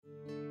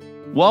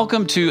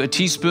Welcome to A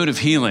Teaspoon of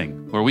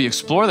Healing, where we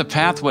explore the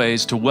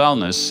pathways to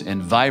wellness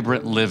and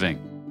vibrant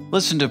living.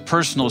 Listen to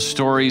personal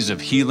stories of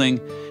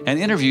healing and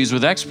interviews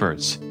with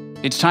experts.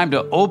 It's time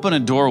to open a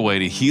doorway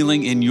to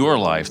healing in your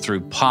life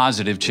through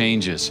positive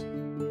changes.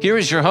 Here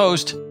is your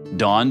host,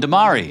 Dawn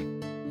Damari.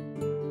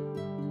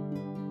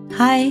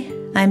 Hi,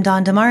 I'm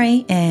Dawn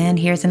Damari, and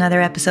here's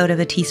another episode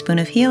of A Teaspoon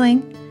of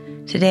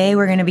Healing. Today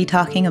we're going to be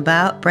talking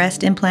about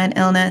breast implant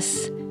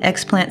illness,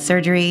 explant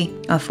surgery,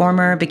 a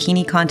former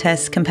bikini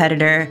contest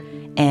competitor,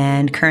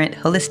 and current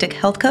holistic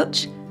health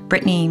coach,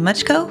 Brittany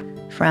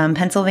Muchko from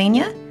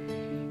Pennsylvania.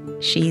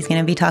 She's going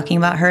to be talking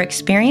about her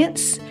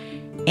experience,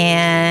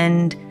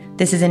 and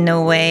this is in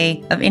no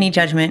way of any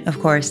judgment, of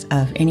course,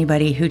 of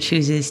anybody who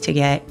chooses to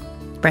get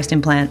breast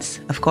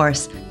implants. Of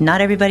course, not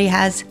everybody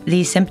has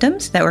these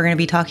symptoms that we're going to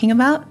be talking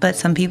about, but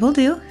some people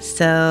do.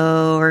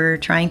 So we're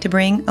trying to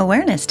bring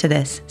awareness to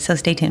this. So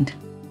stay tuned.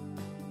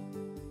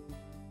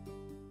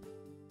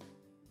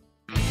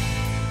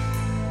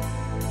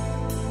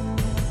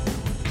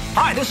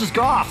 Hi, this is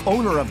Goff,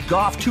 owner of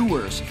Goff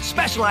Tours,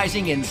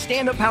 specializing in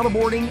stand-up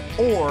paddleboarding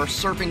or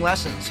surfing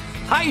lessons.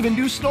 I even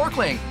do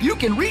snorkeling. You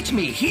can reach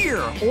me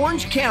here.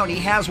 Orange County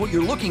has what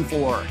you're looking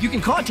for. You can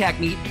contact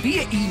me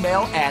via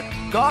email at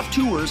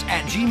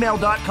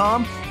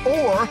gofftours@gmail.com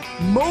or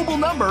mobile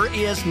number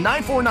is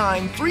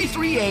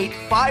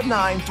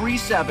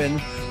 949-338-5937,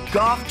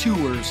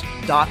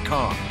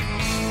 gofftours.com.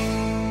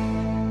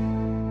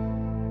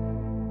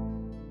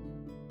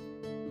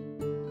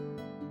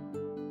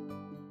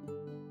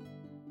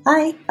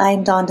 Hi,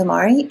 I'm Dawn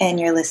Damari, and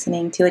you're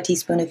listening to A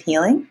Teaspoon of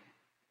Healing.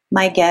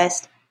 My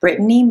guest,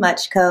 Brittany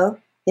Muchko,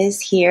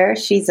 is here.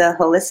 She's a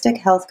holistic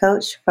health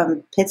coach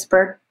from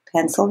Pittsburgh,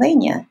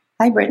 Pennsylvania.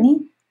 Hi,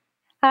 Brittany.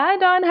 Hi,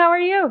 Dawn. How are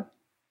you?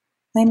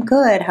 I'm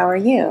good. How are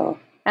you?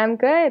 I'm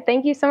good.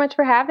 Thank you so much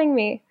for having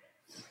me.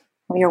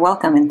 Well, you're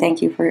welcome, and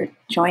thank you for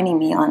joining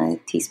me on A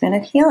Teaspoon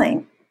of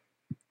Healing.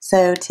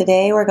 So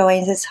today we're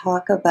going to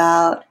talk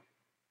about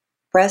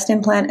breast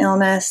implant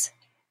illness,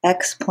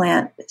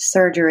 explant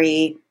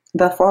surgery.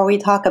 Before we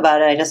talk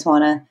about it, I just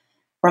want to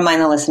remind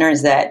the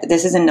listeners that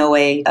this is in no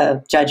way a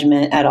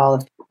judgment at all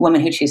of women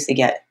who choose to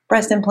get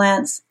breast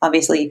implants.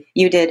 Obviously,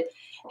 you did.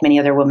 Many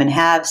other women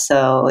have.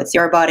 So it's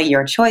your body,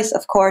 your choice,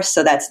 of course.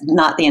 So that's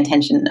not the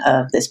intention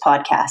of this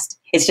podcast.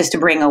 It's just to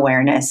bring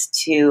awareness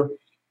to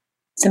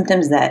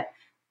symptoms that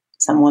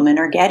some women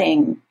are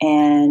getting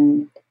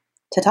and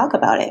to talk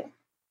about it.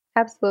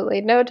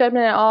 Absolutely. No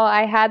judgment at all.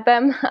 I had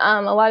them.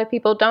 A lot of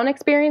people don't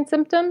experience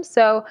symptoms.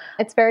 So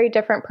it's very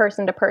different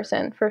person to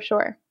person, for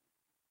sure.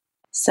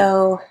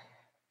 So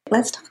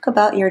let's talk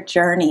about your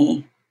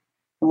journey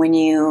when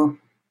you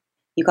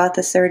got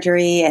the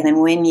surgery and then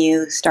when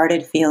you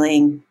started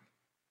feeling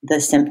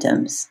the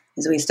symptoms,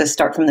 as we used to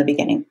start from the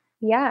beginning.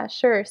 Yeah,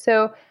 sure.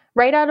 So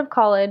right out of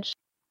college,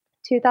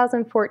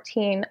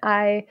 2014,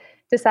 I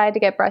decided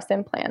to get breast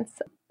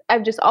implants.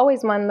 I've just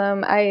always wanted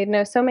them. I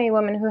know so many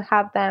women who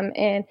have them,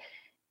 and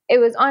it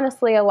was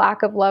honestly a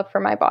lack of love for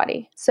my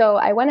body. So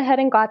I went ahead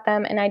and got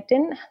them, and I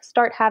didn't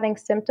start having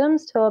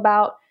symptoms till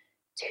about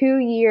 2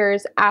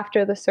 years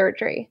after the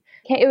surgery.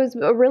 It was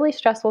a really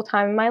stressful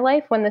time in my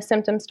life when the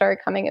symptoms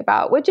started coming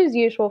about, which is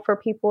usual for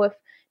people. If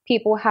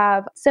people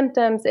have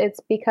symptoms, it's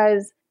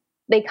because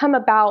they come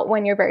about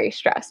when you're very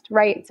stressed,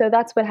 right? So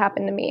that's what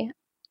happened to me.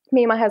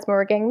 Me and my husband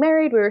were getting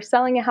married. We were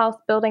selling a house,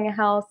 building a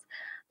house.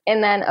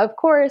 And then, of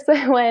course,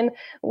 when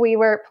we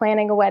were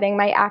planning a wedding,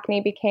 my acne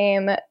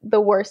became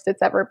the worst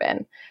it's ever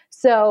been.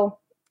 So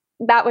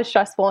that was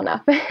stressful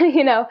enough,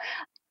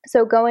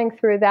 So going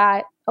through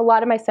that, a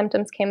lot of my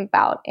symptoms came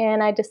about,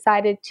 and I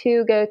decided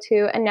to go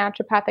to a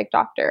naturopathic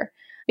doctor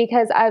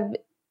because I've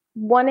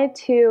wanted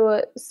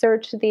to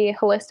search the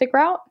holistic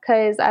route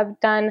because I've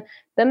done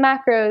the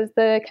macros,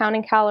 the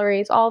counting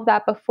calories, all of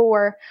that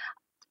before,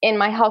 and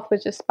my health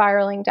was just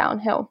spiraling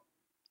downhill.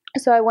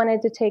 So I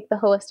wanted to take the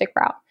holistic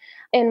route.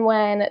 And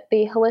when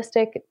the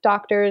holistic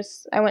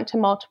doctors, I went to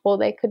multiple,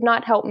 they could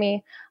not help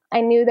me. I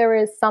knew there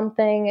was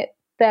something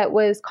that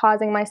was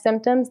causing my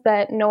symptoms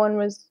that no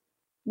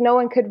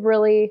one could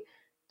really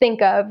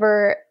think of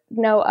or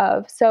know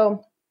of.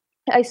 So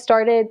I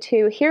started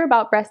to hear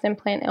about breast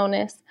implant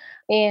illness,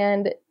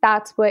 and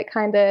that's what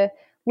kind of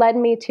led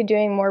me to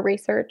doing more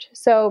research.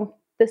 So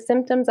the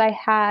symptoms I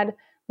had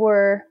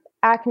were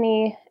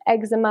acne,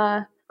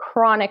 eczema,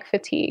 chronic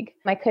fatigue.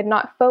 I could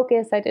not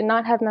focus. I did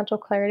not have mental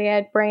clarity. I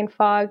had brain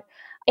fog,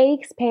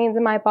 aches, pains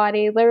in my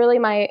body. Literally,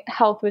 my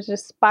health was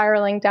just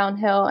spiraling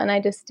downhill, and I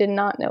just did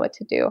not know what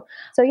to do.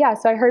 So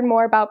I heard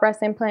more about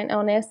breast implant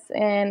illness,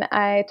 and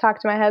I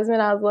talked to my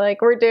husband. I was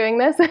like, we're doing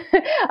this.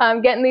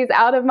 I'm getting these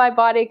out of my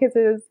body because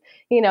it was,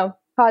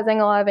 causing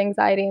a lot of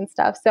anxiety and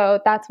stuff. So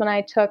that's when I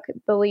took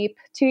the leap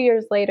 2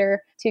 years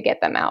later to get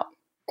them out.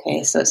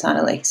 Okay, so it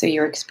sounded like,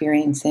 you're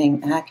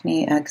experiencing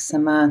acne,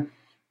 eczema,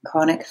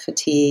 chronic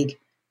fatigue,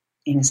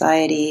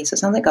 anxiety. So it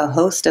sounds like a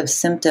host of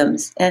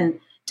symptoms. And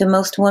do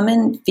most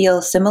women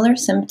feel similar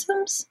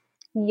symptoms?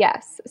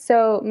 Yes.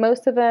 So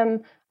most of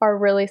them are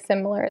really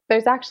similar.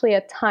 There's actually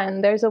a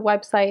ton. There's a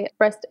website,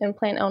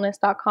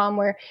 breastimplantillness.com,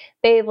 where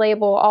they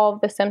label all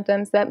of the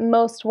symptoms that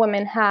most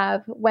women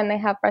have when they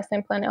have breast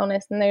implant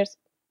illness. And there's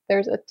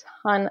a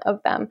ton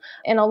of them.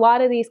 And a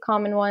lot of these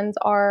common ones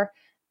are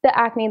the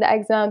acne, the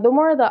eczema, the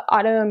more the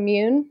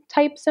autoimmune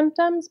type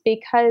symptoms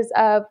because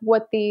of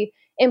what the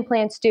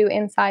implants do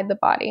inside the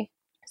body.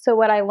 So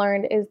what I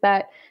learned is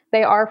that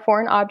they are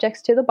foreign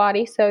objects to the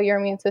body, so your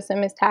immune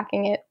system is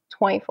attacking it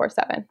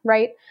 24/7,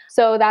 right?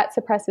 So that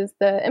suppresses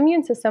the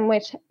immune system,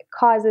 which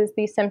causes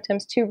these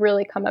symptoms to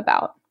really come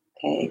about.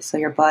 Okay, so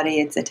your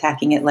body, it's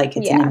attacking it like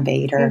it's an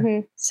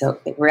invader. So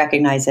it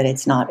recognize that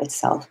it's not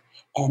itself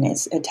and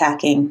it's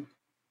attacking.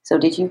 So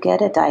did you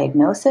get a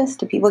diagnosis?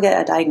 Do people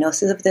get a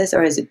diagnosis of this,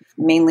 or is it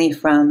mainly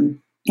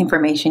from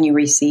information you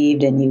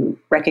received and you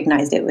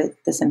recognized it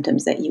with the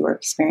symptoms that you were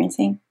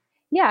experiencing?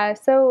 Yeah,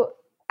 so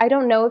I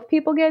don't know if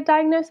people get a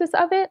diagnosis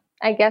of it.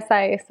 I guess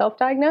I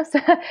self-diagnosed.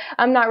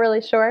 I'm not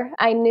really sure.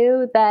 I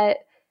knew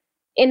that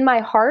in my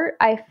heart,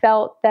 I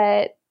felt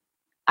that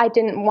I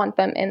didn't want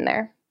them in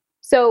there.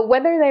 So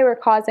whether they were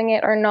causing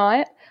it or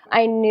not,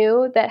 I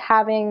knew that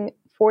having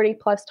 40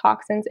 plus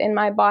toxins in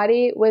my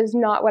body was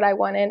not what I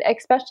wanted,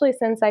 especially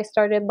since I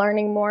started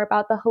learning more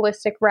about the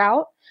holistic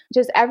route.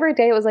 Just every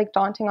day it was like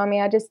daunting on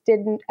me. I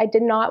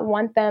did not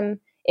want them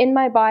in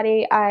my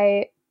body.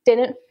 I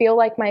didn't feel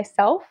like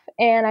myself.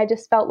 And I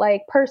just felt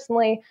like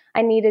personally,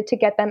 I needed to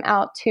get them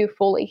out to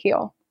fully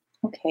heal.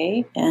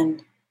 Okay.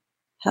 And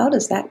how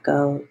does that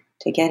go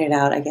to get it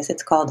out? I guess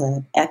it's called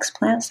an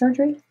explant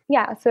surgery?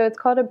 Yeah. So it's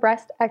called a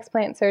breast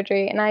explant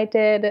surgery. And I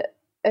did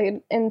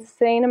an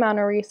insane amount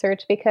of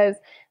research because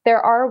there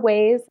are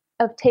ways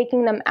of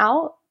taking them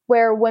out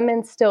where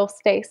women still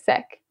stay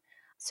sick.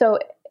 So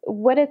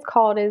what it's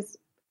called is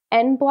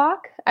en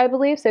bloc, I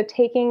believe. So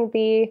taking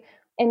the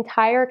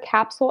entire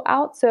capsule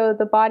out. So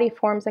the body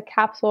forms a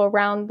capsule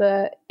around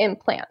the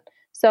implant.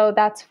 So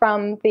that's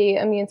from the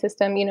immune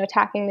system,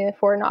 attacking the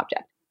foreign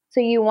object. So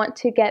you want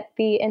to get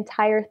the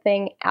entire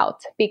thing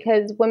out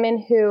because women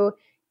who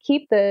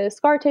keep the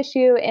scar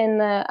tissue in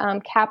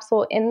the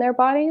capsule in their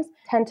bodies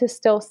tend to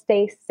still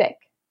stay sick.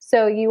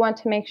 So you want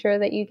to make sure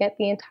that you get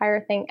the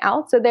entire thing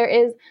out. So there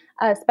is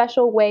a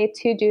special way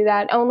to do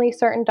that. Only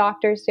certain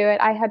doctors do it.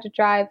 I had to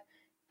drive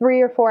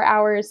 3 or 4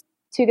 hours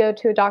to go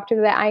to a doctor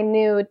that I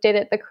knew did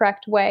it the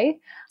correct way.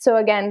 So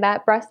again,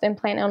 that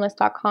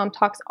breastimplantillness.com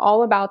talks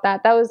all about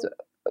that. That was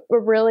a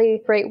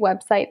really great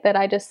website that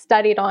I just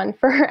studied on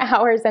for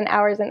hours and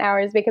hours and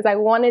hours because I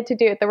wanted to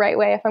do it the right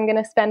way. If I'm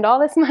going to spend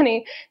all this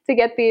money to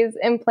get these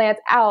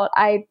implants out,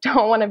 I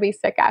don't want to be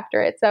sick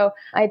after it. So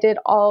I did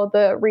all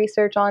the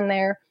research on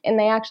there, and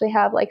they actually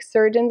have like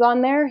surgeons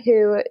on there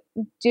who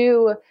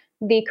do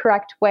the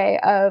correct way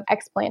of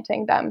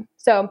explanting them.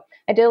 So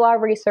I did a lot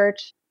of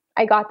research.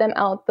 I got them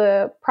out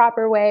the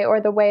proper way, or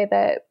the way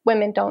that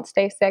women don't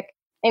stay sick.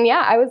 And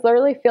yeah, I was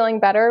literally feeling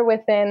better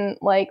within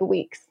like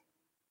weeks.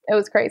 It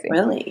was crazy.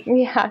 Really?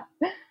 Yeah.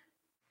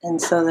 And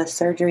so the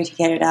surgery to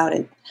get it out,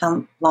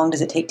 how long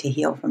does it take to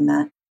heal from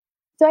that?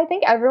 So I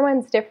think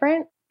everyone's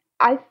different.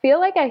 I feel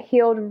like I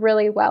healed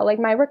really well. Like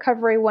my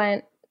recovery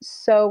went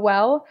so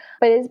well,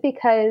 but it's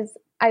because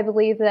I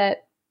believe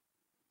that,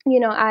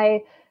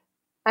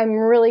 I'm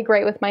really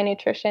great with my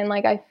nutrition.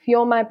 Like I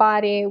fuel my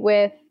body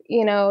with,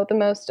 the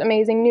most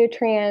amazing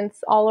nutrients,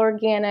 all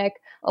organic,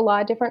 a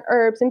lot of different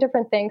herbs and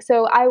different things.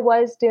 So I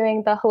was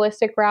doing the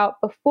holistic route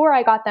before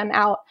I got them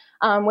out,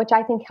 which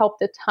I think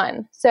helped a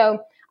ton. So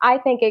I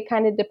think it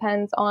kind of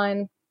depends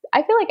on,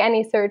 I feel like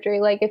any surgery,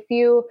 like if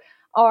you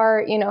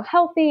are,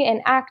 healthy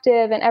and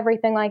active and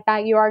everything like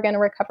that, you are going to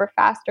recover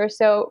faster.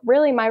 So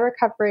really my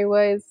recovery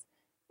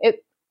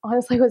it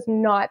honestly was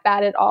not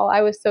bad at all.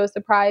 I was so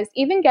surprised.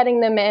 Even getting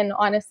them in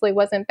honestly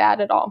wasn't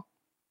bad at all.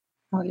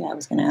 Oh yeah, I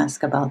was going to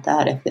ask about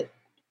that, if it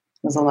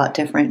was a lot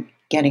different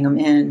getting them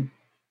in.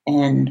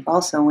 And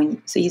also,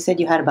 so you said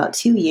you had about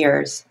 2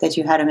 years that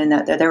you had them in,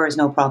 that there was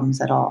no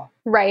problems at all.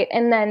 Right.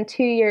 And then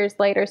 2 years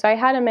later, so I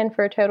had them in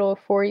for a total of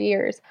 4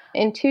 years.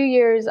 In 2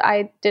 years,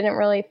 I didn't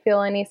really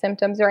feel any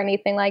symptoms or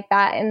anything like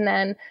that. And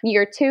then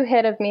year 2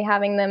 hit of me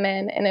having them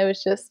in, and it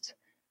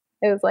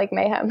was like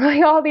mayhem.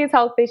 Like all these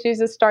health issues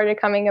just started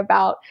coming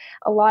about.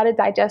 A lot of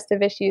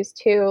digestive issues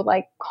too,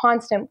 like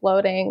constant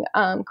bloating,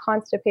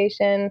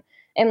 constipation,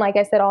 and like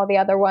I said, all the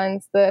other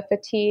ones, the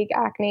fatigue,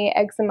 acne,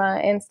 eczema,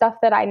 and stuff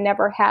that I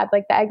never had.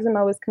 Like the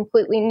eczema was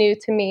completely new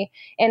to me.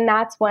 And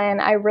that's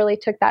when I really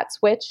took that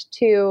switch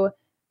to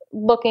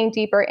looking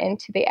deeper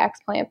into the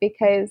explant,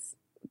 because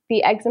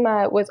the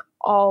eczema was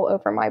all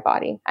over my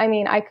body. I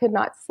mean, I could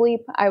not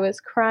sleep. I was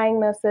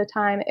crying most of the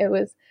time. It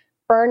was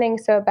burning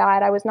so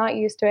bad. I was not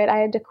used to it. I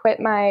had to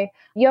quit my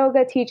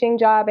yoga teaching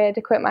job. I had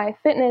to quit my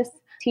fitness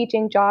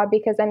teaching job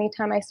because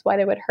anytime I sweat,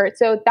 it would hurt.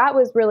 So that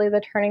was really the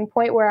turning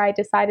point where I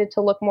decided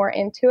to look more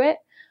into it,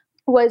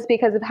 was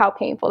because of how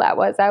painful that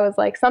was. I was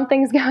like,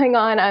 something's going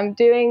on. I'm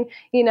doing,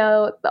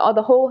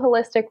 the whole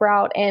holistic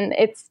route, and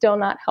it's still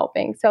not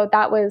helping. So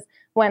that was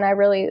when I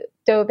really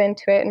dove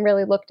into it and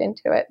really looked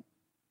into it.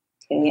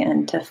 Okay,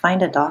 and to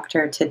find a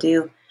doctor to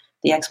do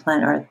the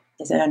explant, or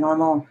is it a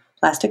normal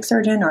plastic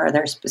surgeon, or are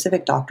there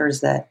specific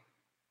doctors that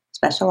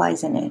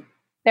specialize in it?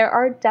 There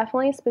are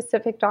definitely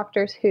specific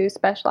doctors who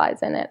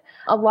specialize in it.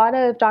 A lot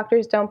of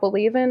doctors don't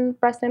believe in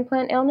breast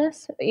implant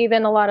illness,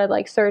 even a lot of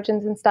like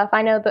surgeons and stuff.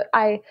 I know that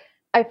I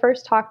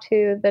first talked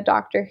to the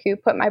doctor who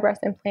put my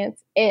breast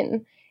implants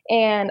in,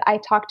 and I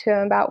talked to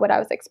him about what I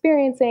was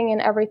experiencing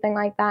and everything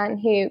like that. And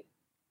he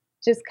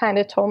just kind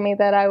of told me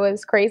that I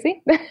was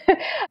crazy.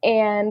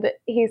 And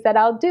he said,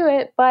 I'll do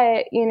it,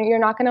 but you're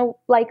not going to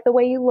like the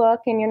way you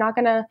look and you're not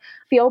going to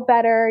feel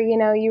better.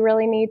 You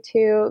really need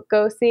to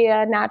go see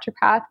a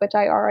naturopath, which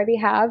I already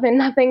have, and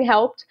nothing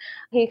helped.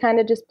 He kind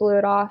of just blew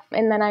it off.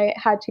 And then I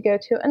had to go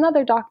to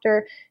another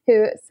doctor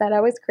who said I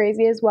was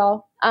crazy as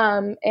well,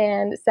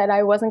 and said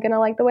I wasn't going to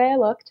like the way I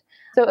looked.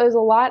 So it was a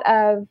lot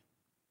of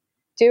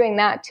doing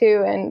that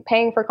too, and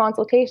paying for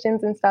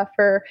consultations and stuff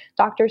for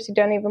doctors who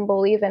don't even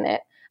believe in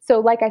it. So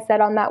like I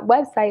said, on that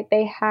website,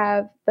 they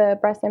have the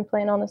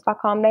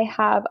breastimplantillness.com. They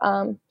have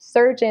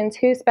surgeons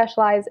who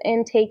specialize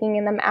in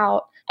taking them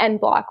out en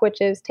bloc,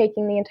 which is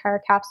taking the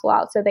entire capsule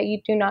out so that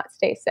you do not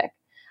stay sick.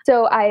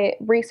 So I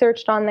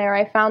researched on there.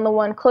 I found the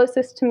one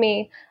closest to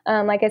me,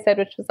 like I said,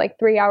 which was like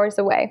 3 hours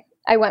away.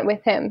 I went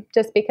with him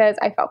just because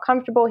I felt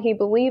comfortable. He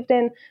believed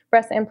in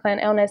breast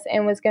implant illness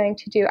and was going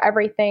to do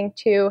everything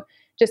to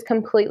just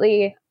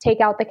completely take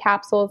out the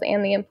capsules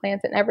and the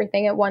implants and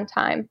everything at one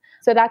time.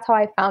 So that's how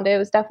I found it. It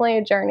was definitely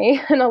a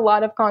journey and a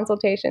lot of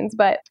consultations,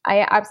 but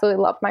I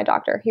absolutely loved my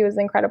doctor. He was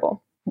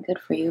incredible. Good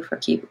for you for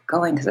keep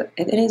going, because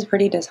it is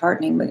pretty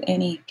disheartening with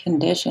any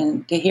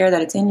condition to hear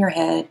that it's in your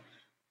head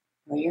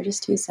or you're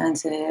just too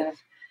sensitive.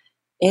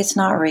 It's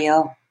not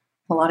real.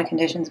 A lot of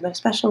conditions, but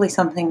especially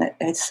something that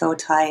it's so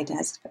tied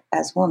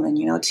as women,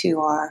 to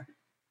our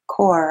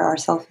core, our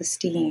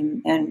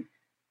self-esteem, and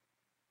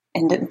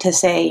to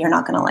say you're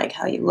not going to like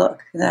how you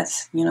look.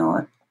 That's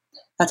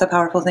a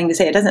powerful thing to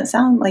say. It doesn't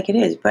sound like it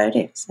is, but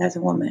it is as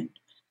a woman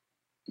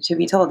to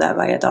be told that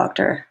by a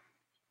doctor.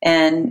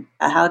 And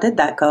how did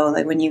that go?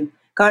 Like when you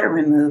got it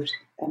removed,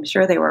 I'm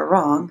sure they were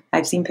wrong.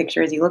 I've seen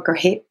pictures. You look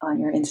great on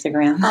your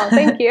Instagram. Oh,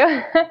 thank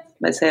you.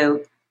 But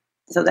so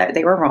that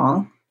they were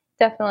wrong.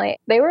 Definitely.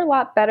 They were a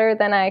lot better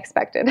than I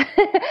expected.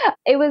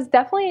 It was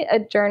definitely a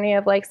journey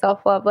of like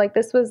self-love. Like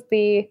this was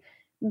the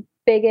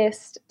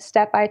biggest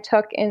step I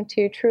took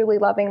into truly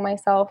loving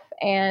myself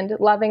and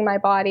loving my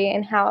body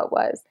and how it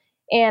was.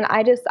 And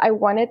I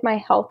wanted my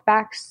health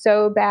back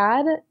so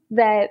bad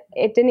that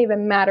it didn't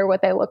even matter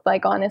what they looked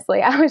like,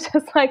 honestly. I was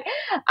just like,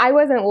 I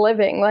wasn't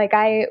living. Like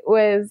I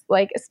was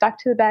like stuck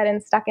to the bed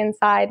and stuck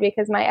inside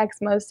because my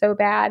eczema was so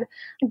bad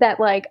that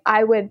like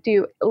I would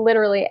do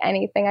literally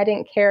anything. I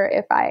didn't care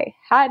if I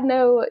had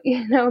no,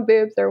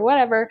 boobs or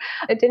whatever.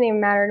 It didn't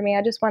even matter to me.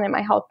 I just wanted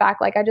my health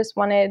back. Like I just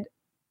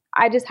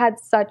had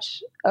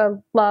such a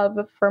love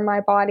for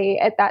my body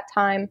at that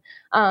time.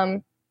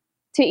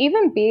 To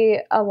even be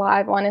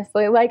alive,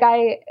 honestly, like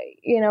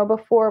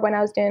before when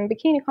I was doing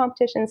bikini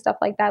competitions, stuff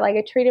like that, like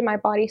I treated my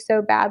body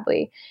so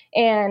badly,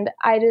 and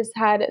I just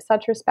had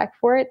such respect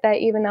for it that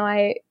even though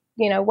I,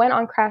 went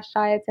on crash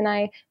diets and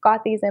I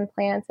got these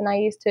implants and I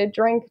used to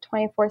drink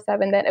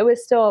 24/7, that it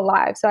was still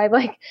alive. So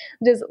I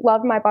just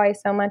loved my body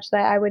so much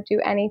that I would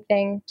do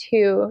anything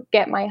to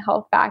get my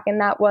health back.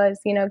 And that was,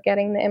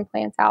 getting the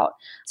implants out.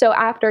 So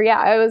after,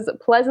 I was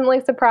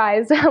pleasantly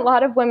surprised. A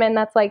lot of women,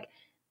 that's like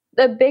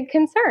a big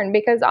concern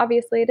because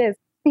obviously it is,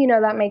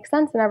 that makes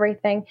sense and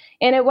everything.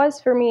 And it was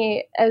for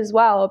me as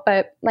well.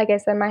 But like I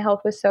said, my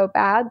health was so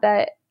bad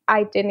that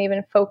I didn't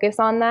even focus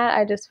on that.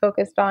 I just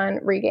focused on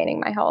regaining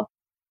my health.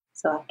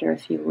 So after a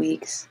few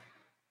weeks,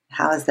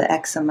 how is the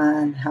eczema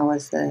and how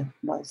was the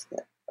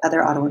other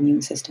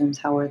autoimmune systems?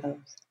 How were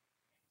those?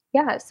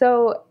 Yeah.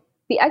 So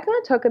the eczema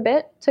took a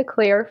bit to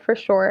clear for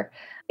sure.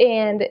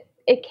 And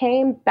it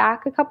came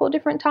back a couple of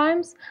different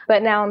times,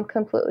 but now I'm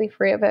completely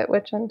free of it,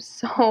 which I'm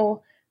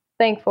so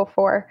thankful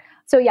for.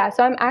 So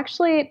I'm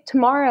actually,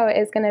 tomorrow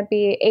is going to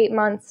be 8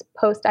 months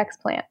post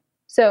explant.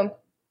 So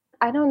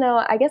I don't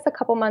know, I guess a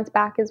couple months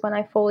back is when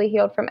I fully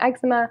healed from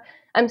eczema.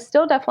 I'm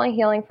still definitely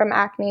healing from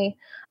acne.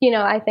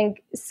 I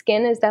think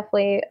skin is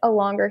definitely a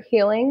longer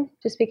healing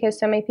just because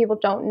so many people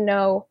don't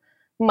know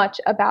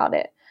much about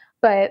it.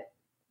 But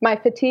my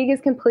fatigue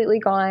is completely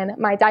gone.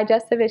 My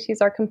digestive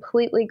issues are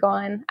completely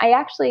gone. I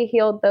actually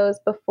healed those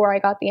before I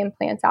got the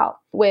implants out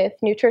with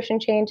nutrition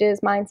changes,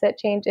 mindset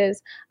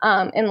changes,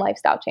 and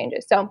lifestyle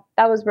changes. So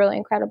that was really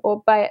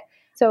incredible. But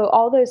so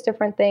all those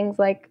different things,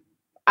 like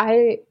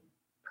I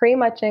pretty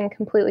much am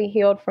completely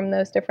healed from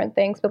those different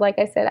things. But like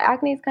I said,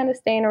 acne is kind of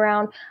staying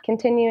around,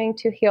 continuing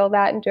to heal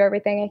that and do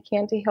everything I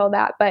can to heal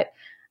that. But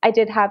I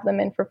did have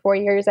them in for 4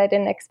 years. I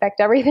didn't expect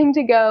everything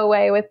to go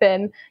away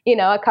within,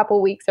 a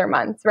couple weeks or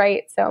months,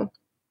 right? So,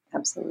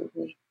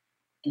 absolutely.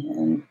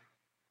 And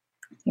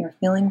you're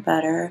feeling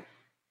better.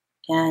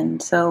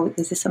 And so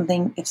is this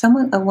something, if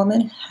a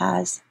woman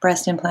has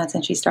breast implants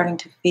and she's starting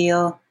to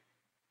feel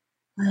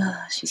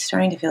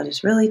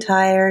just really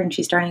tired and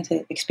she's starting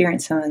to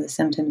experience some of the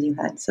symptoms you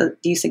had. So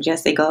do you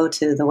suggest they go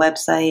to the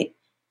website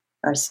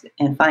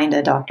and find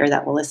a doctor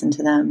that will listen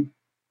to them?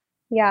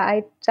 Yeah,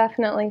 I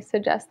definitely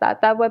suggest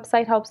that. That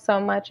website helps so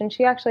much. And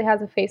she actually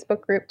has a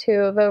Facebook group too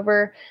of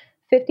over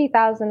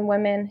 50,000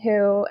 women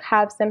who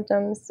have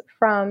symptoms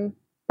from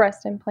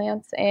breast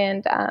implants.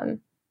 And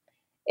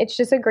it's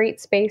just a great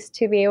space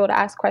to be able to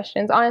ask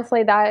questions.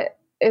 Honestly, that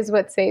is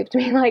what saved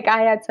me. Like,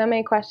 I had so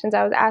many questions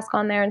I was asked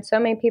on there, and so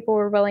many people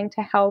were willing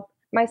to help.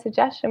 My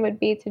suggestion would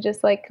be to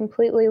just like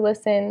completely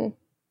listen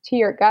to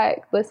your gut,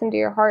 listen to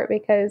your heart,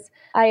 because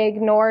I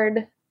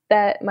ignored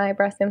that my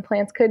breast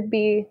implants could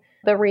be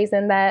the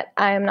reason that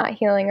I am not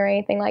healing or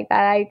anything like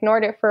that. I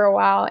ignored it for a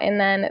while, and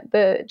then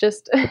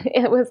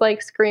it was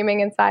like screaming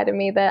inside of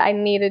me that I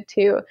needed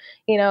to,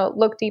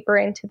 look deeper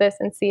into this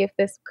and see if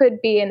this could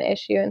be an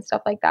issue and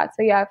stuff like that.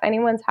 So yeah, if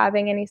anyone's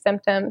having any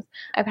symptoms,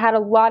 I've had a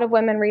lot of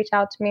women reach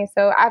out to me,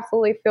 so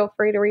absolutely feel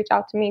free to reach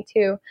out to me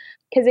too,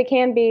 because it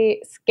can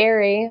be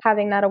scary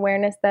having that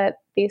awareness that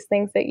these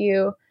things that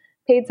you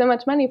paid so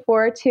much money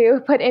for to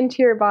put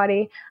into your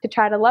body to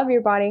try to love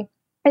your body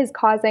is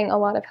causing a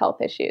lot of health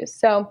issues.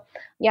 So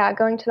yeah,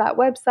 going to that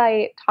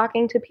website,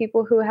 talking to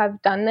people who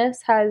have done this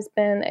has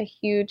been a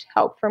huge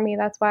help for me.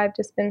 That's why I've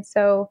just been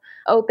so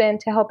open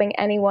to helping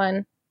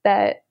anyone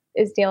that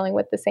is dealing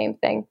with the same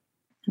thing.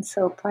 And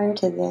so prior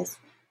to this,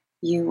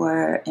 you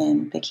were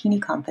in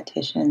bikini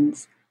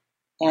competitions,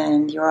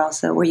 and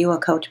were you a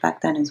coach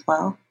back then as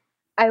well?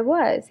 I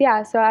was,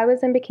 yeah. So I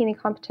was in bikini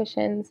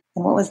competitions.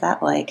 And what was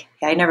that like?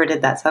 Yeah, I never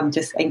did that, so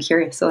I'm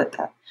curious what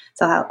that.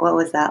 So what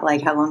was that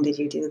like? How long did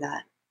you do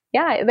that?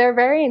 Yeah, they're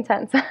very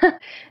intense.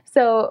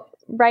 So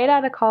right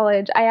out of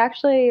college, I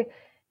actually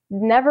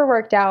never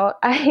worked out.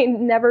 I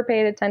never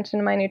paid attention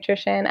to my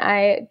nutrition.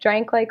 I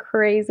drank like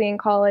crazy in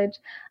college.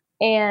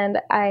 And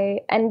I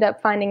ended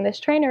up finding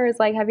this trainer who's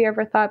like, have you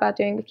ever thought about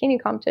doing bikini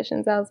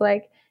competitions? I was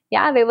like,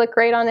 yeah, they look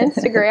great on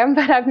Instagram,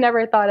 but I've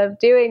never thought of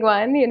doing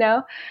one,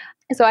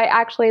 So I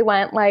actually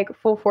went like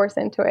full force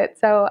into it.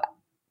 So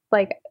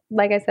like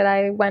I said,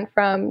 I went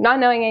from not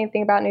knowing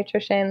anything about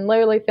nutrition,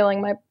 literally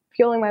fueling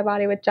my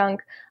body with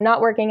junk,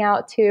 not working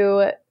out,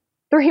 to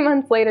 3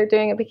 months later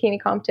doing a bikini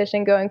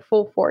competition, going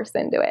full force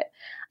into it.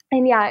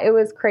 And yeah, it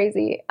was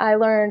crazy. I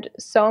learned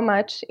so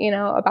much,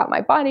 about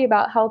my body,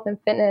 about health and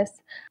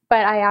fitness,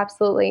 but I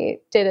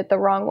absolutely did it the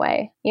wrong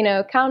way.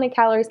 Counted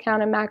calories,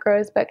 counted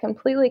macros, but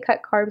completely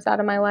cut carbs out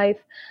of my life,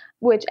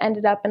 which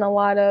ended up in a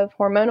lot of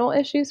hormonal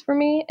issues for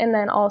me. And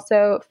then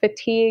also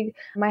fatigue.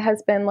 My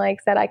husband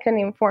said I couldn't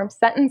even form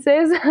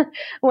sentences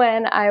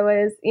when I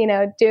was,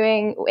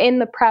 doing in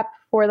the prep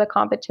for the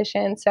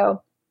competition.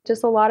 So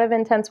just a lot of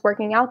intense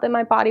working out that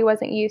my body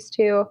wasn't used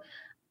to,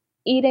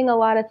 eating a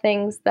lot of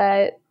things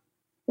that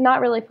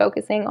not really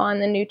focusing on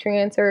the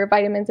nutrients or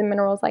vitamins and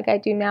minerals like I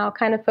do now,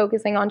 kind of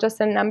focusing on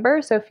just a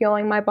number. So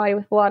fueling my body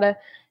with a lot of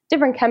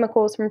different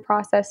chemicals from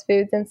processed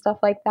foods and stuff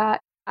like that.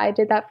 I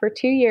did that for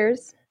 2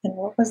 years. And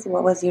what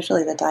was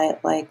usually the diet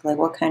like? Like,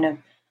 what kind of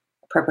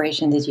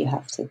preparation did you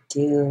have to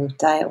do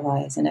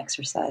diet-wise and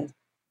exercise?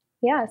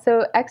 Yeah,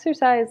 so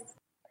exercise,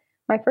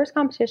 my first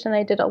competition,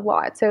 I did a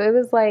lot. So it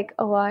was like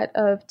a lot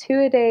of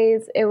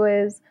 2-a-days. It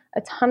was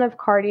a ton of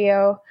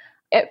cardio.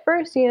 At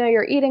first,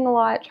 you're eating a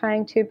lot,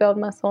 trying to build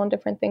muscle and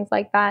different things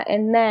like that.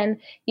 And then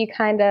you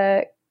kind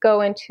of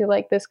go into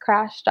like this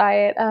crash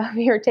diet of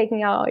you're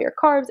taking out all your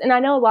carbs. And I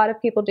know a lot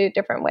of people do it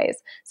different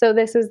ways. So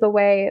this is the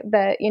way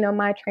that,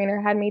 my trainer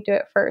had me do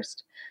it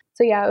first.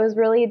 So yeah, it was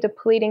really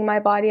depleting my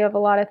body of a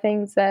lot of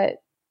things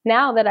that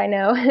now that I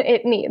know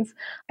it needs.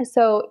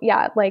 So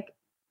yeah, like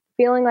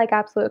feeling like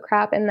absolute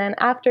crap. And then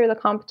after the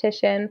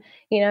competition,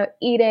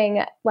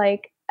 eating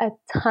like a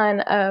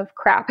ton of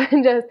crap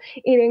and just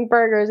eating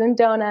burgers and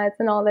donuts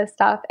and all this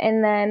stuff.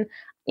 And then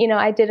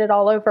I did it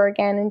all over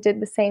again and did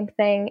the same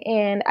thing.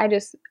 And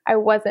I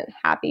wasn't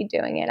happy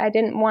doing it. I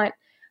didn't want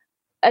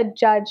a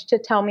judge to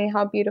tell me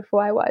how beautiful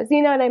I was.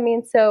 You know what I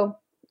mean? So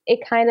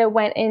it kind of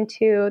went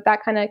into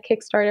that, kind of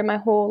kickstarted my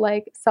whole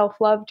like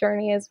self-love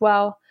journey as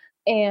well.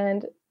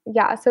 And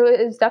yeah, so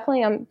it was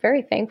definitely, I'm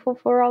very thankful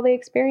for all the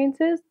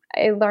experiences.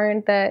 I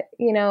learned that,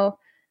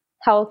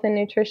 health and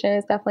nutrition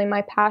is definitely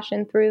my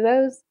passion through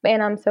those.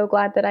 And I'm so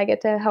glad that I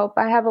get to help.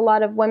 I have a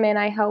lot of women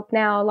I help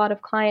now, a lot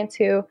of clients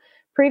who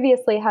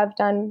previously have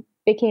done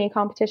bikini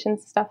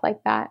competitions, stuff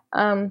like that.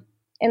 And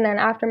then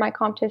after my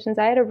competitions,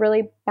 I had a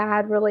really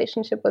bad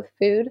relationship with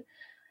food,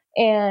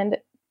 and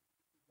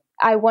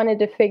I wanted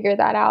to figure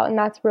that out. And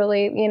that's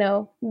really,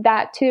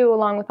 that too,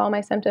 along with all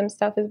my symptoms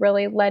stuff, has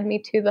really led me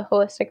to the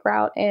holistic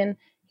route and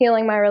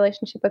healing my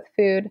relationship with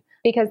food,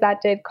 because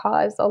that did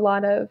cause a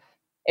lot of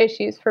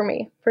issues for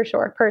me, for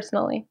sure,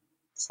 personally.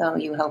 So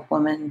you help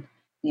women,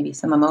 maybe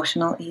some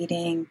emotional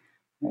eating,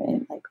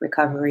 right? Like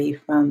recovery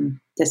from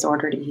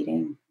disordered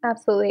eating.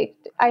 Absolutely.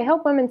 I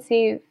help women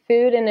see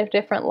food in a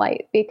different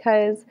light,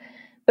 because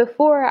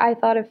before I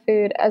thought of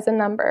food as a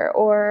number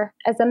or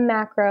as a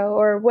macro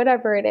or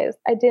whatever it is.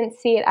 I didn't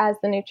see it as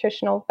the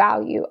nutritional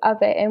value of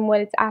it and what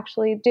it's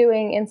actually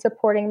doing and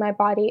supporting my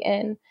body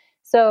in.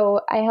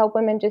 So I help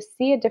women just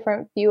see a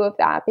different view of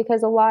that, because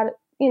there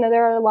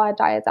are a lot of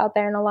diets out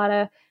there and a lot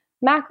of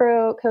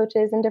macro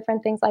coaches and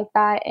different things like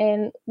that.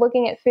 And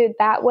looking at food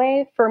that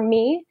way, for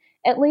me,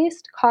 at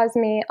least caused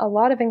me a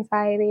lot of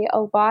anxiety,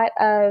 a lot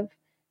of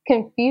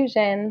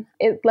confusion.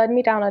 It led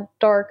me down a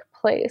dark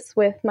place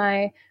with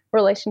my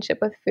relationship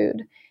with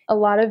food. A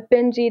lot of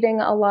binge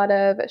eating, a lot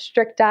of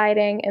strict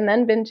dieting, and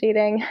then binge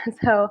eating.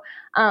 So,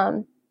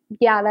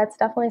 yeah, that's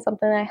definitely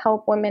something I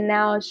help women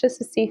now. It's just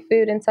to see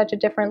food in such a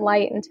different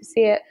light and to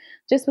see it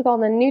just with all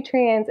the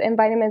nutrients and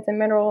vitamins and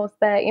minerals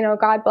that,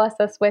 God bless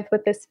us with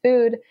this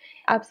food.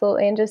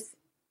 Absolutely. And just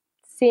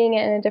seeing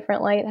it in a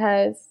different light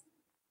has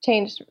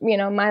changed,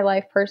 my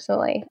life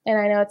personally. And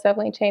I know it's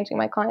definitely changing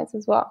my clients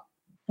as well.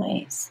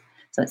 Nice.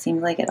 So it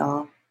seems like it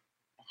all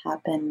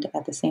happened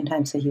at the same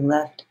time. So you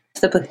left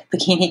the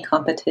bikini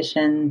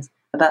competitions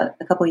about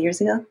a couple years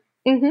ago?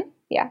 Mm-hmm.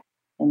 Yeah.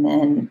 And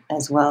then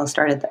as well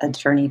started a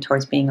journey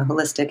towards being a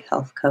holistic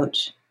health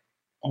coach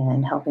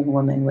and helping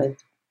women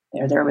with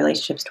their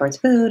relationships towards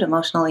food,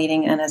 emotional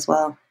eating, and as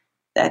well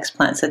the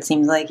explants. So it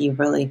seems like you've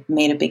really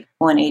made a big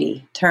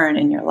 180 turn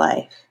in your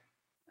life.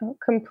 Oh,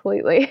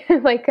 completely.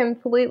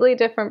 Completely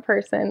different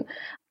person.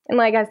 And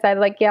like I said,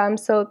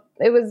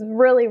 it was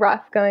really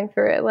rough going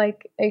through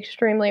it,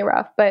 extremely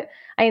rough. But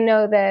I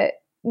know that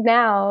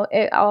now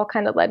it all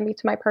kind of led me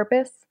to my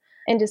purpose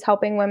and just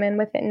helping women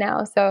with it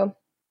now. So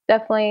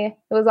definitely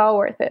it was all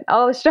worth it.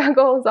 All the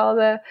struggles, all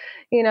the,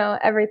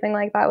 everything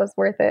like that was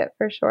worth it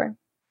for sure.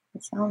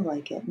 It sounds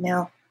like it.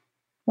 Now,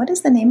 what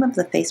is the name of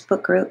the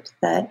Facebook group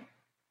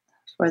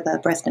for the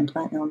breast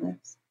implant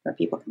illness where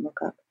people can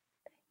look up?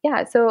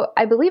 Yeah, so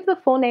I believe the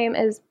full name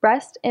is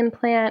Breast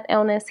Implant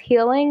Illness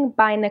Healing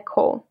by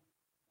Nicole.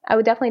 I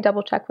would definitely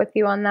double check with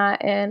you on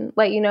that and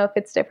let you know if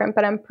it's different,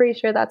 but I'm pretty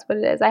sure that's what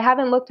it is. I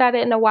haven't looked at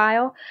it in a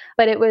while,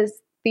 but it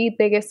was the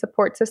biggest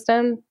support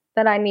system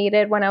that I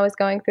needed when I was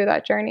going through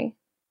that journey.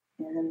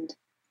 And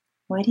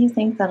why do you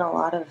think that a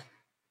lot of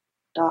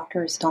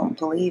doctors don't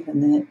believe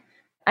in it?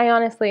 I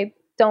honestly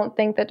don't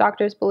think that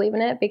doctors believe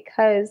in it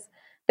because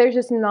there's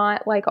just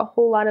not a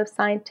whole lot of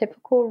scientific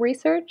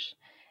research.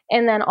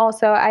 And then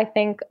also, I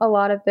think a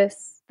lot of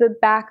this, the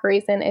back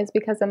reason is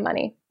because of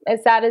money.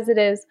 As sad as it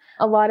is,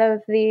 a lot of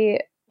the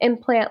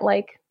implant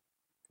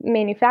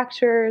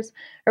manufacturers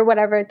or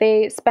whatever,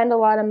 they spend a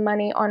lot of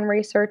money on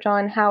research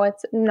on how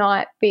it's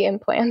not the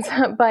implants,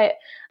 but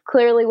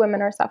clearly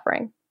women are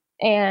suffering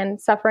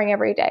and suffering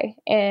every day.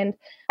 And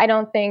I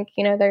don't think,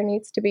 there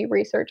needs to be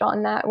research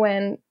on that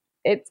when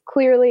it's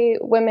clearly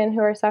women who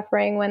are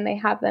suffering when they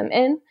have them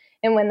in,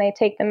 and when they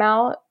take them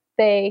out,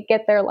 they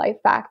get their life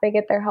back, they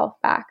get their health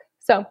back.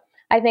 So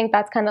I think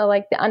that's kind of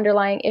the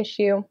underlying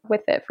issue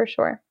with it for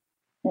sure.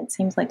 It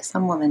seems like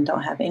some women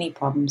don't have any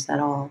problems at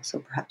all. So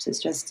perhaps it's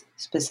just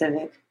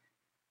specific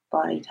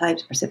body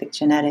types, specific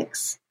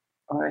genetics,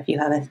 or if you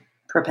have a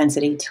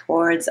propensity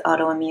towards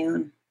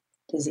autoimmune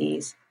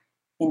disease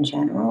in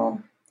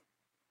general,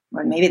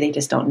 or maybe they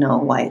just don't know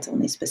why it's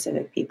only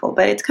specific people.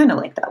 But it's kind of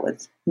like that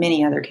with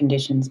many other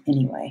conditions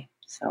anyway.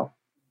 So.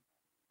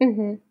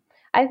 Mm-hmm.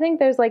 I think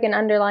there's an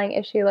underlying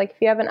issue. If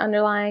you have an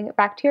underlying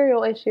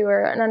bacterial issue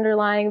or an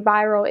underlying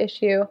viral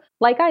issue,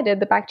 like I did,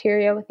 the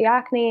bacteria with the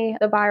acne,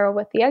 the viral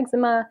with the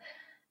eczema.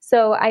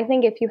 So I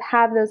think if you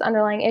have those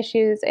underlying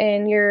issues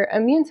and your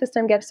immune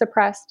system gets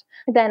suppressed,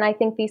 then I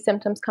think these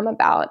symptoms come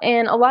about.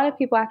 And a lot of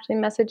people actually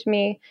message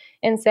me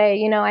and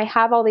say, I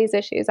have all these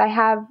issues. I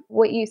have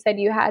what you said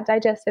you had,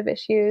 digestive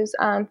issues,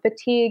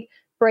 fatigue,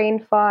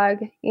 brain fog,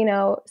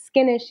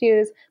 skin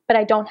issues, but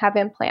I don't have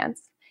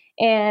implants.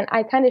 And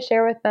I kind of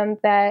share with them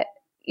that,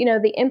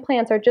 the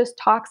implants are just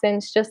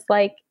toxins, just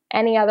like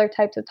any other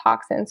types of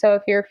toxins. So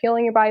if you're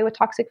fueling your body with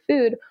toxic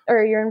food,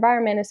 or your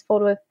environment is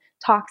filled with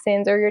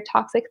toxins, or your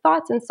toxic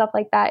thoughts and stuff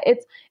like that,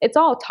 it's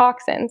all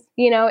toxins.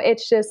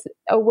 It's just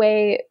a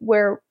way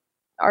where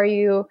are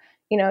you,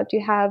 do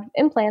you have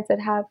implants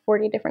that have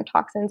 40 different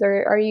toxins,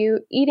 or are you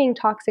eating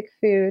toxic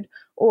food,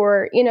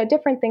 or,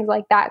 different things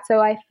like that. So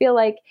I feel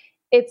like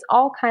it's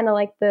all kind of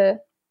the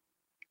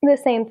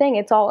same thing.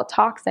 It's all a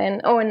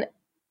toxin. Oh, and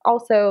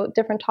also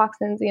different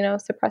toxins,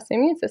 suppress the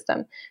immune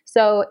system.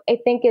 So I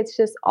think it's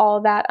just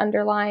all that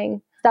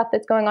underlying stuff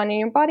that's going on in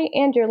your body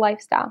and your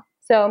lifestyle.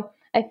 So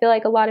I feel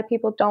like a lot of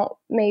people don't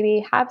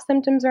maybe have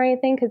symptoms or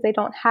anything because they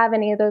don't have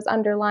any of those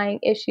underlying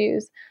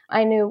issues.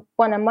 I knew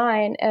one of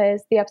mine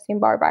is the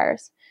Epstein-Barr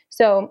virus.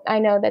 So I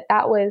know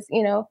that was,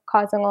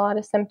 causing a lot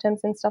of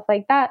symptoms and stuff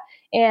like that.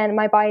 And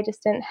my body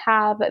just didn't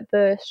have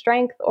the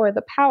strength or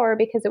the power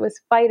because it was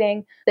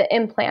fighting the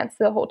implants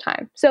the whole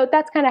time. So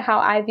that's kind of how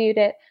I viewed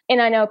it.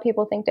 And I know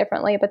people think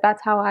differently, but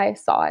that's how I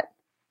saw it.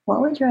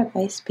 What would your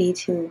advice be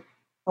to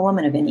a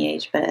woman of any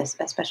age, but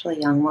especially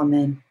young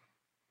women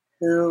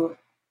who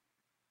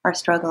are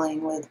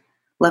struggling with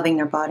loving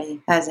their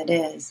body as it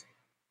is?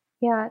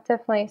 Yeah,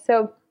 definitely.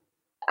 So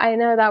I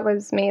know that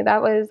was me.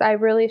 I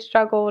really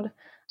struggled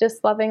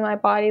just loving my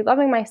body,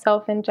 loving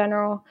myself in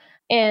general.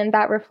 And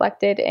that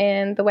reflected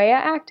in the way I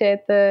acted,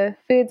 the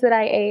foods that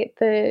I ate,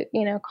 the,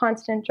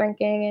 constant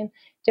drinking and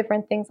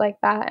different things like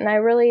that. And I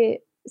really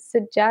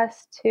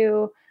suggest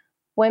to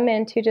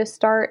women to just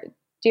start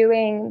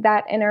doing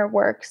that inner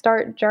work,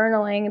 start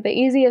journaling. The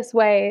easiest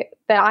way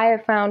that I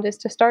have found is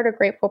to start a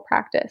grateful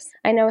practice.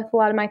 I know with a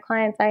lot of my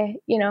clients, I,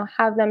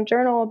 have them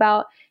journal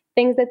about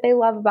things that they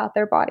love about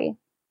their body.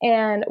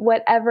 And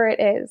whatever it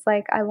is,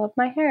 like I love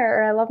my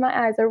hair or I love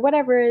my eyes or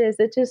whatever it is,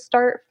 it just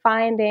start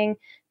finding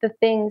the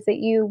things that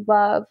you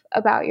love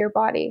about your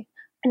body.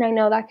 And I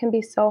know that can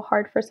be so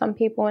hard for some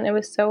people, and it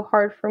was so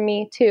hard for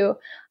me too.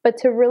 But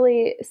to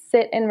really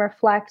sit and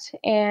reflect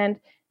and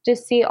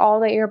just see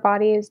all that your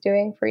body is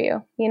doing for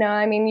you. You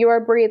are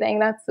breathing.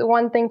 That's the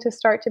one thing to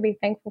start to be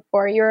thankful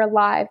for. You're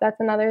alive.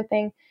 That's another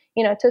thing,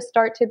 to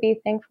start to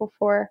be thankful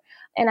for.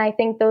 And I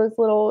think those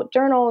little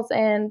journals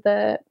and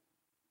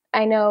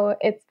I know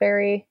it's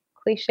very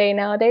cliche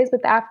nowadays,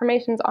 but the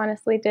affirmations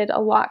honestly did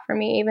a lot for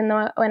me, even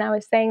though when I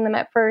was saying them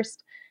at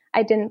first,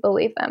 I didn't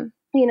believe them.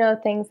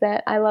 Things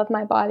that I love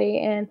my body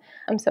and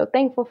I'm so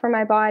thankful for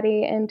my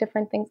body and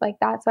different things like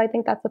that. So I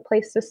think that's a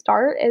place to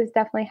start, is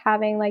definitely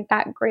having like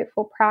that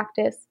grateful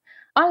practice.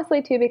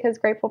 Honestly, too, because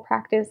grateful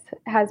practice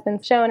has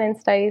been shown in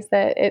studies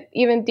that it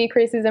even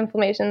decreases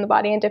inflammation in the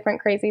body and different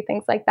crazy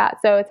things like that.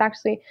 So it's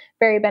actually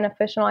very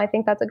beneficial. I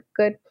think that's a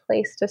good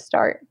place to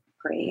start.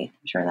 Great.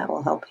 I'm sure that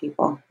will help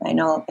people. I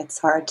know it's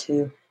hard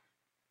to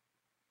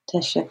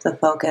shift the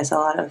focus. A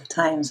lot of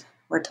times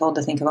we're told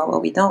to think about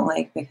what we don't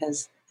like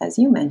because, as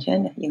you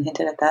mentioned, you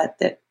hinted at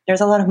that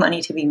there's a lot of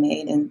money to be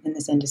made in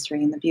this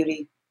industry, in the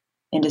beauty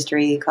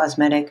industry,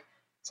 cosmetic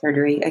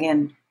surgery.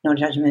 Again, no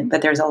judgment,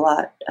 but there's a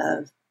lot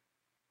of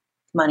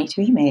money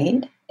to be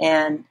made.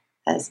 And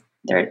as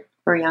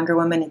for younger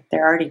women,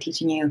 they're already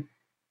teaching you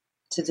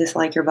to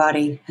dislike your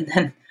body. And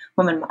then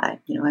women, I'm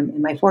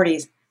in my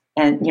 40s,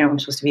 and, I'm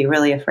supposed to be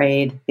really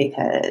afraid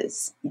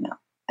because,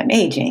 I'm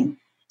aging.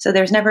 So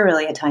there's never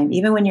really a time.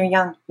 Even when you're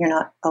young, you're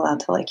not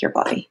allowed to like your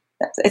body.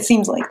 It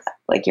seems like that.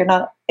 Like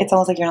it's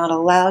almost like you're not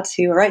allowed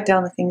to write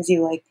down the things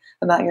you like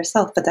about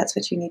yourself, but that's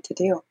what you need to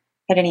do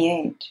at any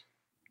age.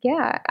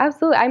 Yeah,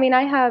 absolutely. I mean,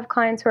 I have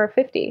clients who are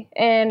 50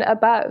 and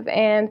above,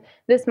 and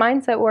this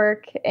mindset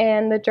work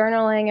and the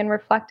journaling and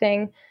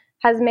reflecting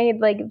has made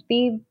like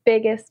the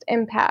biggest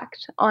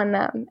impact on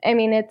them. I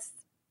mean, it's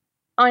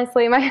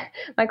honestly, my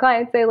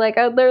clients say like,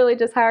 I would literally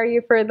just hire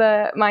you for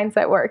the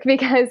mindset work,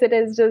 because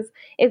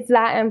it's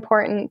that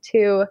important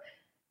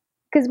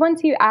because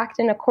once you act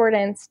in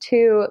accordance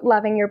to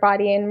loving your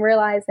body and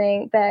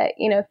realizing that,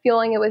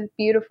 fueling it with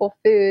beautiful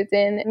foods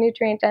and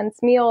nutrient dense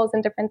meals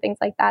and different things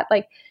like that,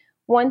 like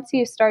once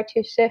you start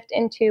to shift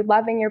into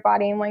loving your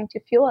body and wanting to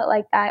fuel it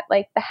like that,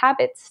 like the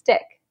habits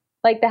stick.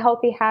 Like the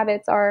healthy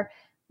habits are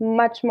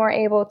much more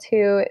able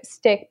to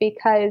stick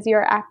because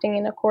you're acting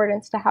in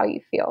accordance to how you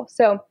feel.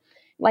 So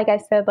like I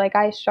said, like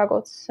I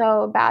struggled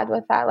so bad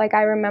with that. Like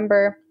I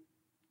remember,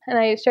 and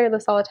I share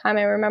this all the time,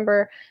 I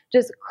remember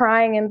just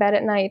crying in bed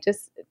at night,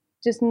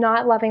 just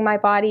not loving my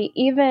body,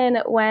 even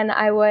when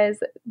I was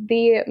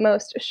the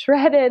most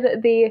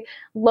shredded, the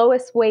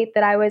lowest weight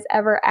that I was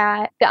ever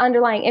at. The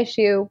underlying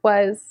issue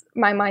was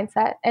my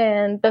mindset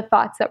and the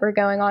thoughts that were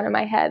going on in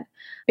my head.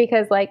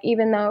 Because like,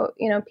 even though,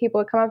 people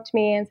would come up to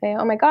me and say,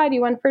 oh my God,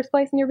 you won first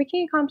place in your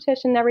bikini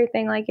competition and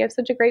everything, like you have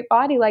such a great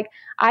body. Like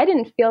I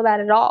didn't feel that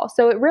at all.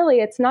 So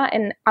it's not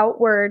an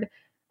outward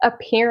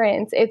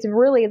appearance. It's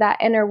really that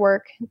inner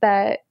work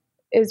that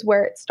is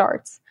where it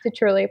starts to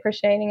truly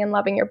appreciating and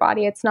loving your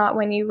body. It's not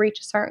when you reach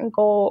a certain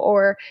goal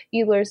or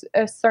you lose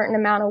a certain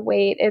amount of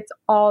weight. It's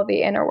all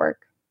the inner work,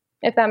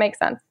 if that makes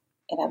sense.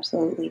 It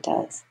absolutely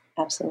does.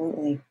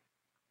 Absolutely.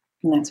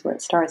 And that's where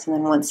it starts. And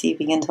then once you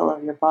begin to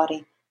love your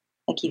body,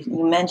 like you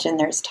mentioned,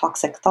 there's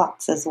toxic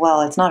thoughts as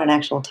well. It's not an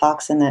actual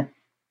toxin that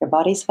your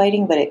body's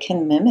fighting, but it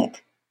can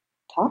mimic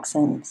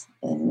toxins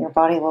and your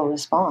body will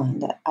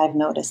respond. I've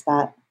noticed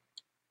that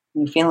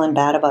when you're feeling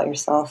bad about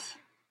yourself,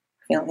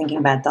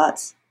 thinking bad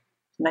thoughts,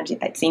 sometimes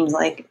it seems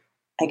like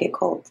I get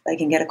cold. I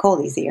can get a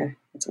cold easier.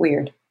 It's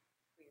weird.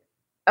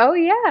 Oh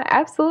yeah,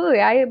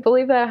 absolutely. I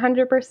believe that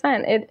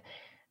 100%.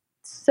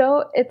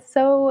 It's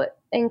so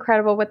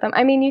incredible with them.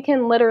 I mean, you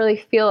can literally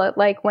feel it,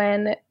 like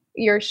when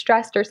you're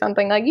stressed or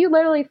something, like you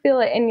literally feel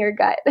it in your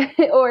gut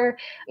or,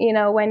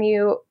 when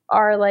you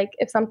are like,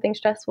 if something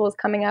stressful is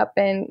coming up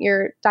and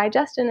your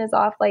digestion is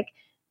off, like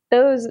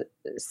those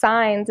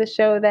signs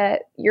show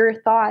that your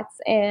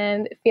thoughts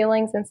and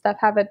feelings and stuff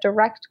have a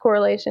direct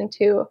correlation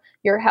to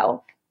your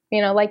health.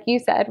 Like you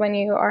said, when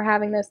you are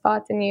having those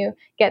thoughts and you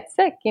get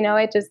sick,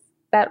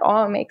 that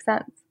all makes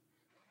sense.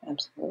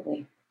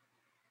 Absolutely.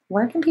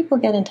 Where can people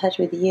get in touch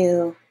with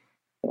you,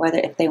 whether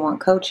if they want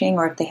coaching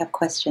or if they have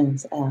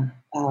questions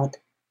about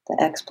the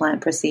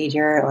explant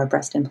procedure or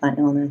breast implant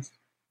illness?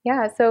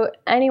 Yeah, so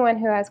anyone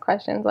who has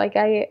questions, like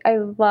I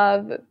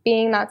love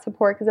being that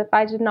support, because if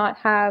I did not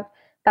have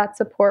that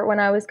support when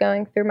I was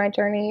going through my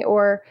journey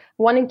or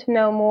wanting to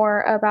know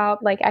more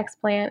about like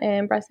explant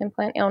and breast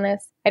implant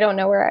illness, I don't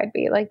know where I'd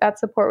be. Like that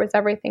support was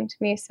everything to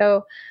me.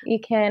 So you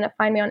can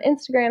find me on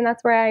Instagram.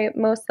 That's where I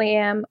mostly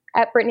am,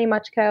 at Brittany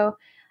Muchko.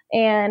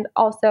 And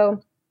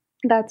also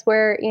that's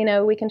where,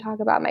 we can talk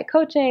about my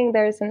coaching.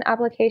 There's an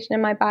application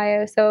in my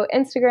bio. So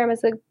Instagram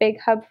is a big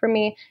hub for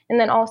me. And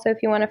then also, if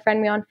you want to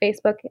friend me on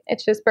Facebook,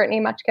 it's just Brittany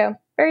Muchko.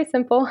 Very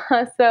simple.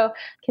 So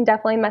you can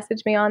definitely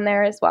message me on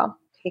there as well.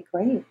 Okay,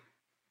 great.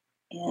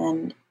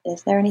 And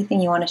is there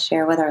anything you want to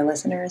share with our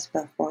listeners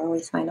before we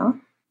sign off?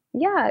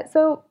 Yeah.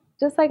 So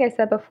just like I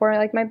said before,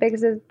 like my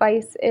biggest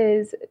advice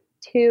is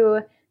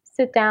to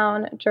sit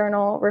down,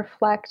 journal,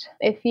 reflect.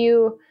 If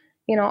you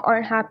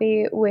aren't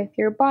happy with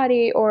your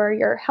body or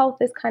your health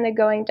is kind of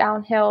going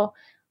downhill,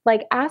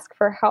 like ask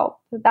for help.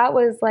 That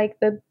was like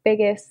the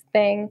biggest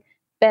thing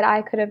that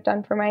I could have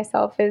done for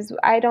myself. Is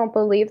I don't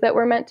believe that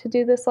we're meant to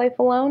do this life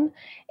alone.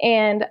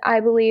 And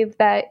I believe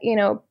that,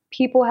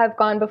 people have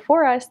gone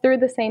before us through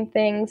the same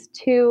things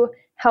to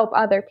help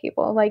other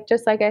people. Like,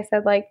 just like I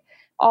said, like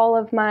all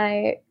of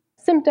my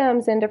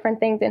symptoms and different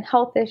things and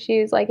health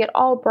issues, like it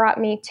all brought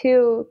me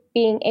to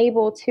being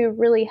able to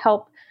really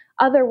help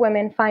other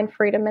women find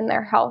freedom in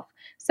their health.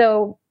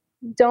 So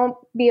don't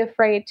be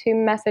afraid to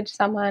message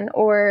someone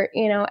or,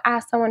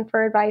 ask someone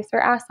for advice or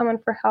ask someone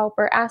for help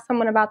or ask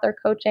someone about their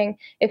coaching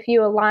if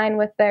you align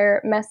with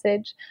their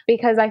message,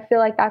 because I feel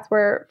like that's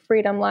where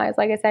freedom lies.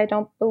 Like I said, I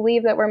don't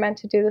believe that we're meant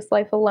to do this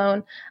life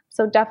alone.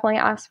 So definitely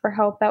ask for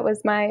help. That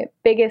was my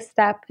biggest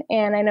step.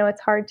 And I know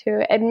it's hard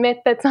to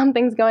admit that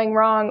something's going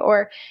wrong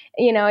or,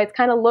 it's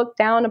kind of looked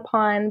down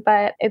upon,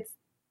 but it's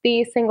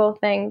the single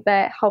thing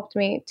that helped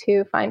me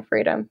to find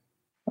freedom.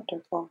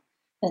 Wonderful.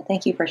 And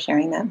thank you for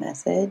sharing that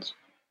message.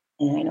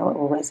 And I know it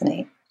will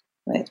resonate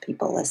with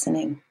people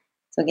listening.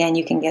 So again,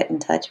 you can get in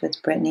touch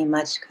with Brittany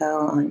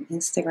Muchko on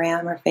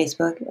Instagram or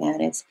Facebook, and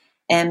it's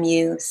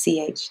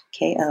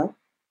Muchko.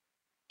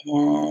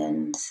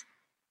 And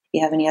if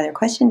you have any other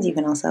questions, you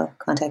can also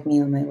contact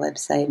me on my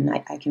website, and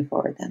I can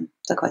forward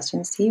the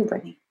questions to you,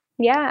 Brittany.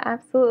 Yeah,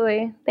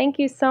 absolutely. Thank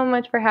you so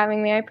much for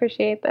having me. I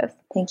appreciate this.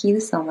 Thank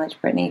you so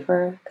much, Brittany,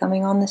 for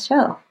coming on the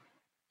show.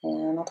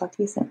 And I'll talk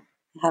to you soon.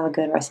 Have a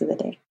good rest of the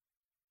day.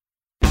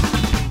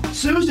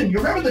 Susan, you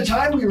remember the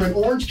time we were in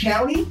Orange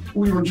County?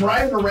 We were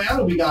driving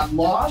around and we got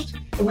lost,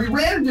 and we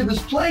ran into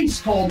this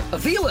place called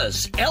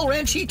Avila's El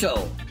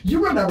Ranchito.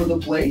 You remember the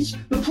place?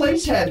 The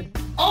place had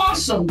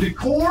awesome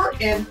decor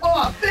and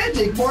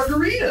authentic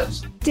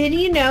margaritas. Did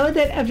you know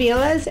that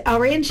Avila's El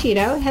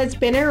Ranchito has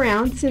been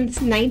around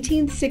since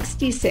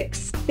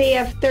 1966? They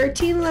have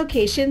 13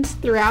 locations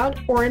throughout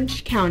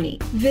Orange County.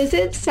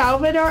 Visit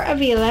Salvador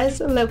Avila's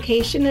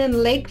location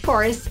in Lake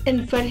Forest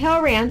and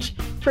Foothill Ranch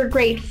for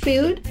great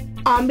food,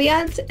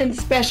 ambiance, and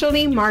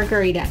specialty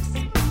margaritas.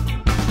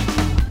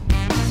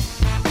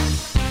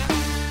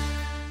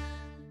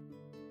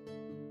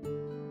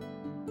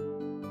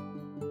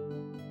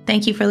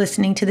 Thank you for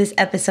listening to this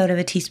episode of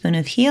A Teaspoon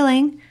of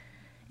Healing.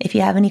 If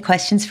you have any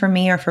questions for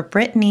me or for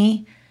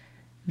Brittany,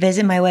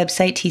 visit my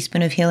website,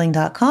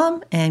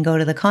 teaspoonofhealing.com, and go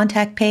to the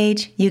contact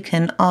page. You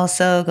can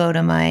also go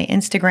to my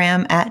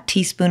Instagram at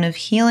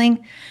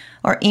teaspoonofhealing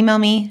or email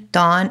me,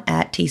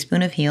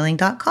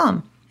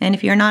 dawn@teaspoonofhealing.com. And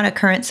if you're not a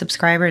current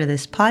subscriber to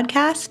this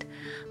podcast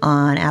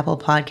on Apple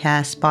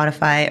Podcasts,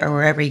 Spotify, or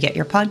wherever you get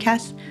your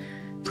podcasts,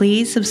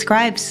 please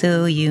subscribe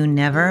so you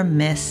never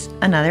miss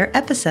another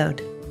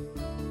episode.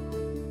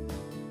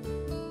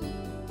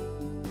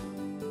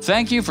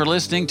 Thank you for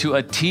listening to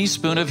A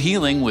Teaspoon of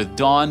Healing with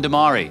Dawn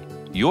Damari,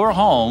 your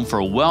home for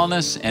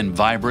wellness and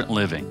vibrant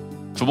living.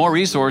 For more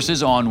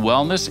resources on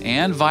wellness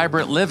and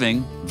vibrant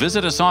living,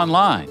 visit us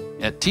online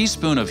at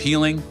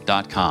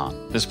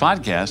teaspoonofhealing.com. This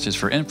podcast is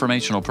for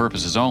informational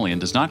purposes only and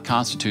does not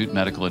constitute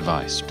medical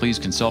advice. Please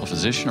consult a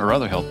physician or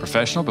other health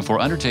professional before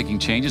undertaking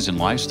changes in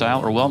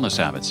lifestyle or wellness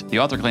habits. The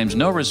author claims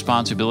no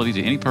responsibility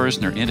to any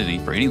person or entity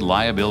for any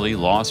liability,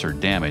 loss, or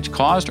damage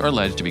caused or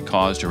alleged to be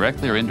caused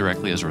directly or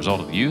indirectly as a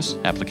result of the use,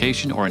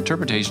 application, or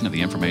interpretation of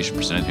the information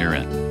presented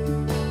herein.